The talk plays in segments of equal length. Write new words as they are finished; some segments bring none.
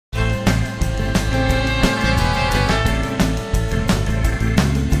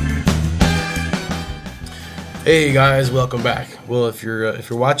Hey guys, welcome back. Well, if you're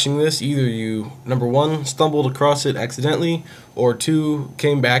watching this, either you number one stumbled across it accidentally, or two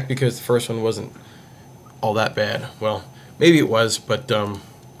came back because the first one wasn't all that bad. Well, maybe it was, but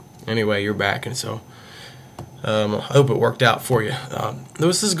anyway, you're back, and so I hope it worked out for you.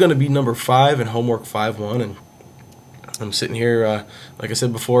 This is going to be number 5 in homework 5-1, and I'm sitting here, like I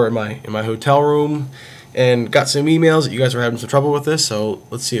said before, in my hotel room, and got some emails that you guys are having some trouble with this. So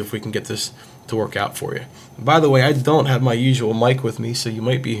let's see if we can get this to work out for you. By the way, I don't have my usual mic with me, so you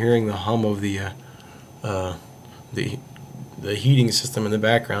might be hearing the hum of the heating system in the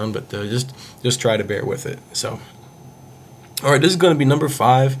background, but just try to bear with it. So, all right, this is going to be number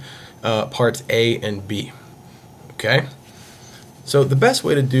 5, parts A and B. Okay. So the best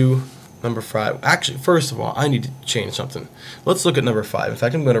way to do number 5, actually, first of all, I need to change something. Let's look at number 5. In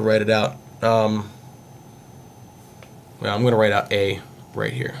fact, I'm going to write it out. Well, I'm going to write out A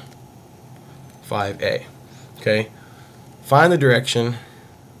right here. 5A. Okay. Find the direction.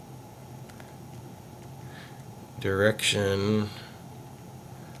 This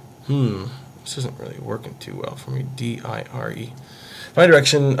isn't really working too well for me. D-I-R-E. Find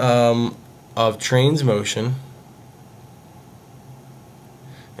direction of train's motion.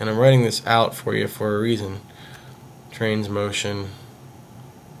 And I'm writing this out for you for a reason. Train's motion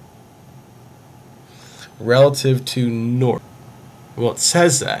relative to north. Well, it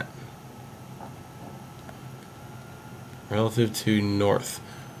says that. Relative to north.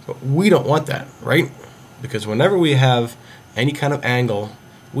 But we don't want that, right? Because whenever we have any kind of angle,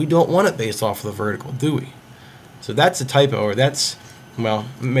 we don't want it based off of the vertical, do we? So that's a typo, or that's, well,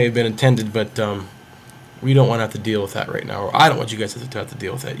 it may have been intended, but we don't want to have to deal with that right now, or I don't want you guys to have to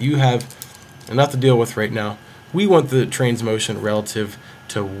deal with that. You have enough to deal with right now. We want the train's motion relative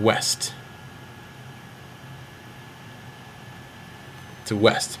to west. To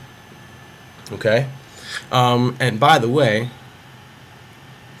west. Okay? And by the way,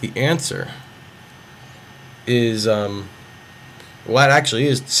 the answer is, well, it actually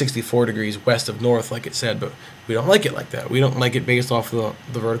is 64 degrees west of north, like it said, but we don't like it like that. We don't like it based off the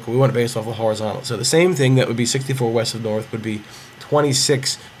vertical. We want it based off the horizontal. So the same thing that would be 64 west of north would be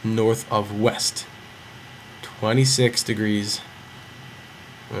 26 north of west. 26 degrees,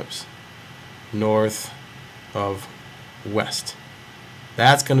 whoops, north of west.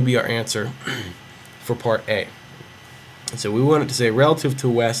 That's going to be our answer for part A. And so we want it to say relative to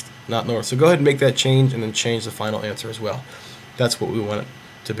west, not north. So go ahead and make that change and then change the final answer as well. That's what we want it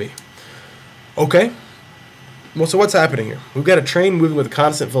to be. Okay. Well, so what's happening here? We've got a train moving with a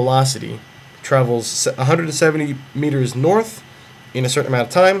constant velocity, travels 170 meters north in a certain amount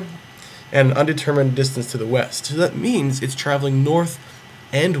of time, and an undetermined distance to the west. So that means it's traveling north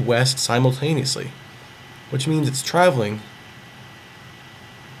and west simultaneously, which means it's traveling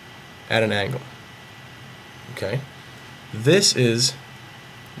at an angle. Okay, this is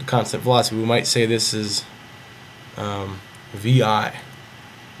the constant velocity. We might say this is VI.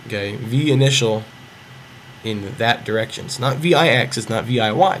 Okay, V initial in that direction. It's not VIX, it's not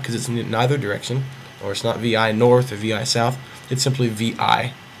VIY, because it's in neither direction, or it's not VI north or VI south. It's simply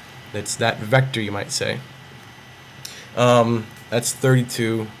VI. It's that vector, you might say. That's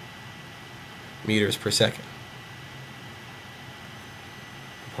 32 meters per second.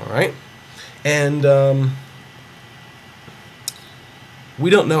 All right, and we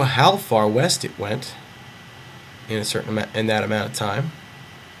don't know how far west it went in a certain amount, in that amount of time.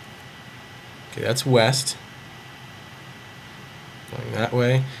 Okay, that's west, going that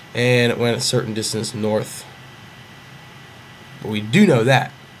way, and it went a certain distance north. But we do know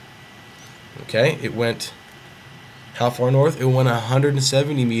that. Okay, it went how far north? It went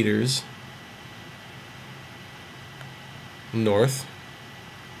 170 meters north.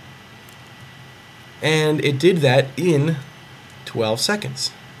 And it did that in 12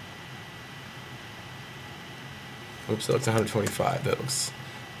 seconds. Oops, that looks 125. That looks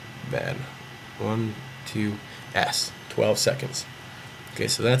bad. 1, 2, S. 12 seconds. Okay,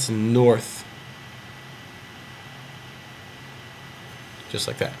 so that's north. Just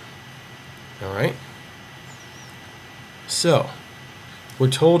like that. Alright? So,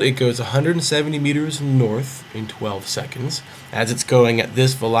 we're told it goes 170 meters north in 12 seconds as it's going at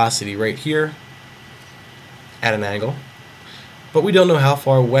this velocity right here at an angle. But we don't know how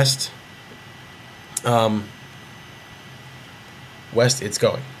far west west it's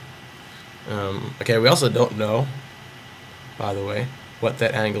going. Okay, we also don't know, by the way, what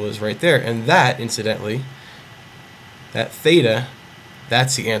that angle is right there. And that, incidentally, that theta,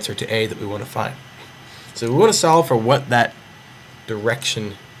 that's the answer to A that we want to find. So we want to solve for what that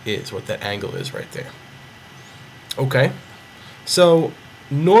direction is, what that angle is right there. Okay, so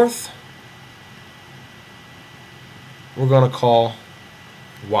north we're going to call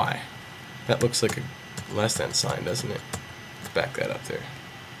y. That looks like a less than sign, doesn't it? Let's back that up there.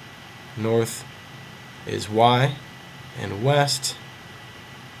 North is y, and west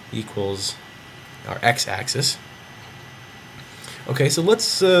equals our x-axis. Okay, so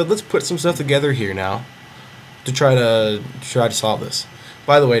let's put some stuff together here now to try to solve this.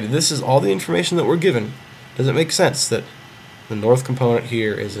 By the way, this is all the information that we're given. Does it make sense that the north component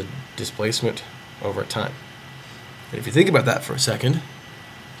here is a displacement over time? And if you think about that for a second,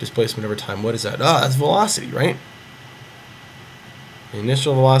 displacement over time, what is that? Ah, that's velocity, right? The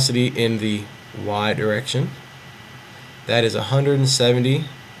initial velocity in the y direction, that is 170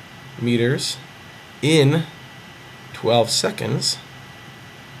 meters in 12 seconds.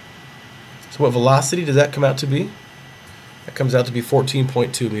 So what velocity does that come out to be? That comes out to be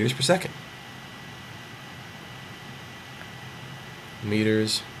 14.2 meters per second.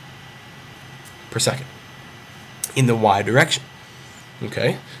 Meters per second in the y direction.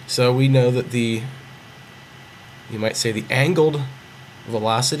 Okay, so we know that you might say the angled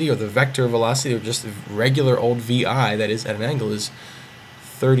velocity or the vector velocity, or just the regular old VI that is at an angle, is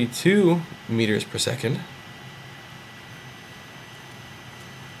 32 meters per second.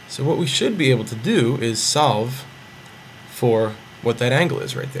 So what we should be able to do is solve for what that angle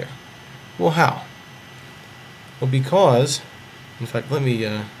is right there. Well, how? Well, because, in fact, let me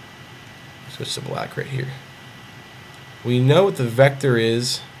switch to black right here. We know what the vector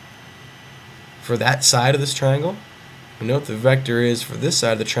is for that side of this triangle. We know what the vector is for this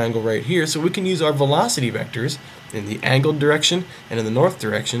side of the triangle right here, so we can use our velocity vectors in the angled direction and in the north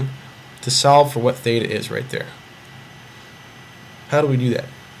direction to solve for what theta is right there. How do we do that?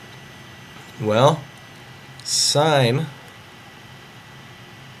 Well, the sine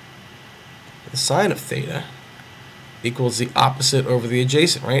of theta equals the opposite over the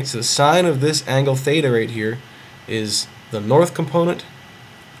adjacent, right? So the sine of this angle theta right here is the north component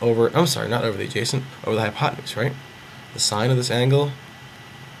over, I'm sorry, not over the adjacent, over the hypotenuse, right? The sine of this angle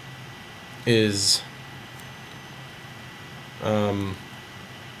is the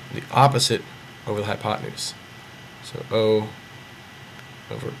opposite over the hypotenuse. So O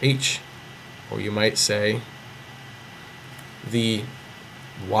over H, or you might say the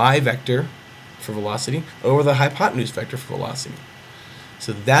y vector for velocity over the hypotenuse vector for velocity.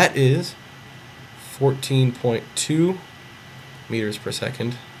 So that is 14.2 meters per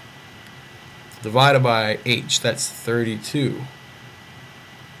second divided by h, that's 32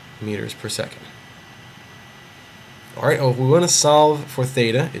 meters per second. Alright, well, if we want to solve for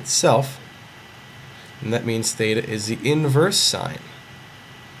theta itself, and that means theta is the inverse sine.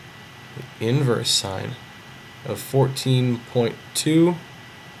 The inverse sine of 14.2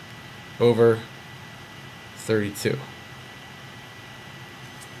 over 32.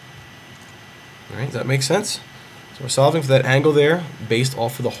 Alright, does that make sense? So we're solving for that angle there based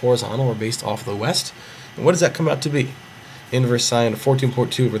off of the horizontal or based off of the west. And what does that come out to be? Inverse sine of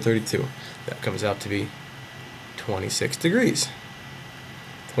 14.2 over 32. That comes out to be 26 degrees.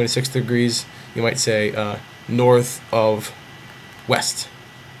 26 degrees, you might say, north of west.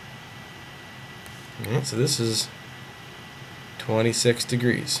 Okay, so this is 26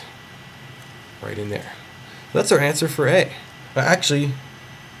 degrees right in there. That's our answer for A. Actually,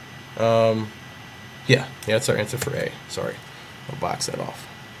 yeah, that's our answer for A. Sorry, I'll box that off.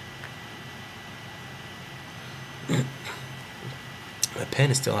 My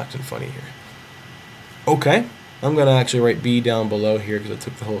pen is still acting funny here. Okay, I'm going to actually write B down below here because I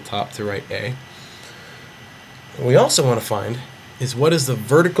took the whole top to write A. What we also want to find is what is the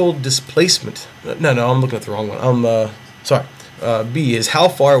vertical displacement. No, I'm looking at the wrong one. Sorry. B is how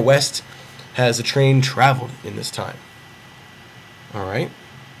far west has the train traveled in this time. Alright,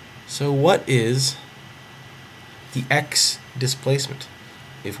 so what is the x displacement?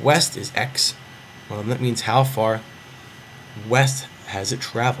 If west is x, well, that means how far west has it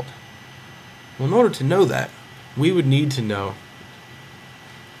traveled. Well, in order to know that, we would need to know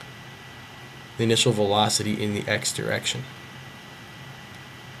the initial velocity in the x direction.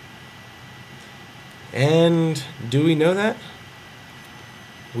 And do we know that?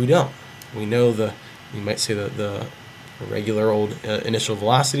 We don't. We know you might say the regular old initial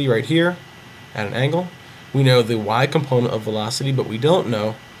velocity right here at an angle. We know the y component of velocity, but we don't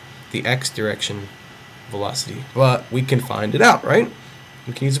know the x direction velocity. But we can find it out, right?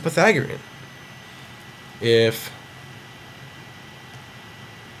 We can use a Pythagorean. If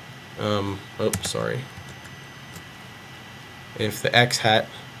if the x hat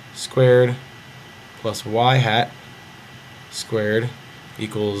squared plus y hat squared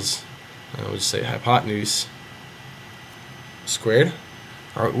equals, we'll just say hypotenuse squared.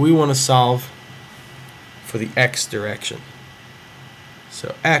 All right, we want to solve for the x direction.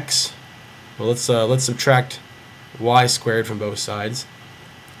 So x, well, let's subtract y squared from both sides.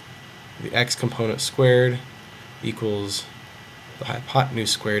 The x component squared equals the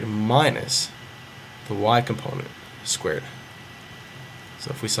hypotenuse squared minus the y component squared.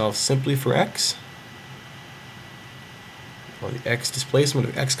 So if we solve simply for x, or the x displacement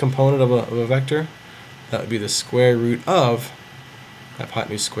of x component of a vector, that would be the square root of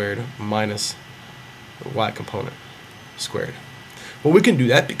hypotenuse squared minus the y component squared. Well, we can do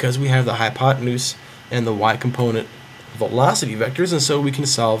that because we have the hypotenuse and the y component velocity vectors, and so we can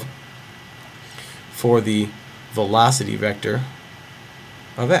solve for the velocity vector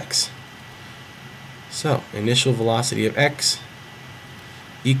of x. So initial velocity of x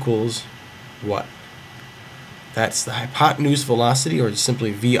equals what? That's the hypotenuse velocity, or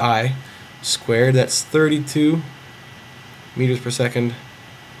simply vi squared. That's 32 meters per second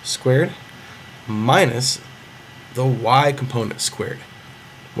squared minus the y component squared.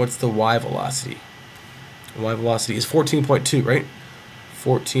 What's the y velocity? The y velocity is 14.2, right?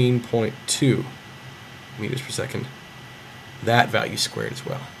 14.2 meters per second. That value squared as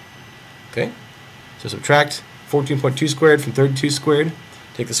well. Okay? So subtract 14.2 squared from 32 squared.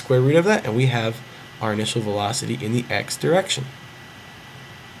 Take the square root of that, and we have our initial velocity in the x direction.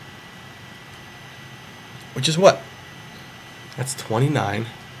 Which is what? That's 29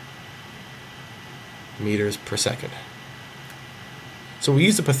 meters per second. So we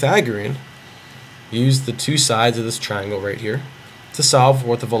use the Pythagorean, use the two sides of this triangle right here, to solve for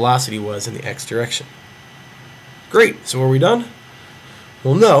what the velocity was in the x direction. Great, so are we done?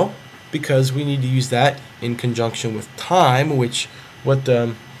 Well, no, because we need to use that in conjunction with time, which, what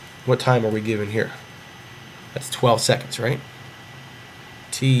time are we given here? That's 12 seconds, right?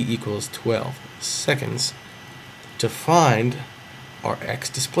 T equals 12 seconds to find our x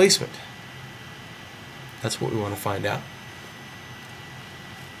displacement. That's what we want to find out.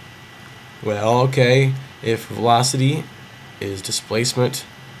 Well, okay, if velocity is displacement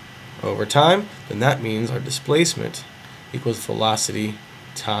over time, then that means our displacement equals velocity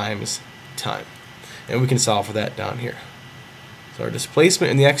times time. And we can solve for that down here. So our displacement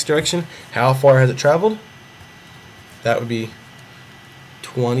in the x direction, how far has it traveled? That would be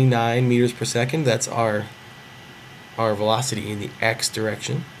 29 meters per second. That's our velocity in the x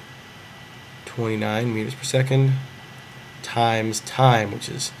direction. 29 meters per second times time, which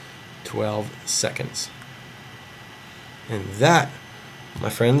is 12 seconds. And that, my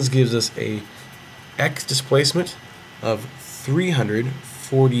friends, gives us a x displacement of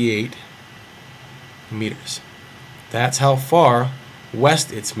 348 meters. That's how far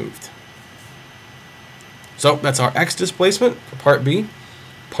west it's moved. So that's our x displacement for part B.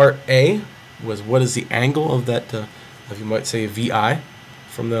 Part A was what is the angle of that, you might say, VI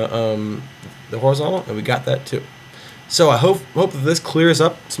from the horizontal, and we got that too. So I hope that this clears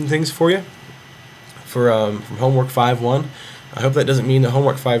up some things for you from homework 5.1. I hope that doesn't mean that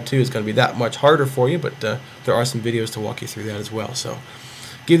homework 5.2 is going to be that much harder for you, but there are some videos to walk you through that as well. So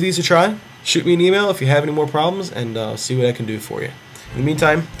give these a try. Shoot me an email if you have any more problems, and I'll see what I can do for you. In the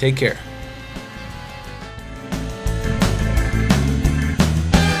meantime, take care.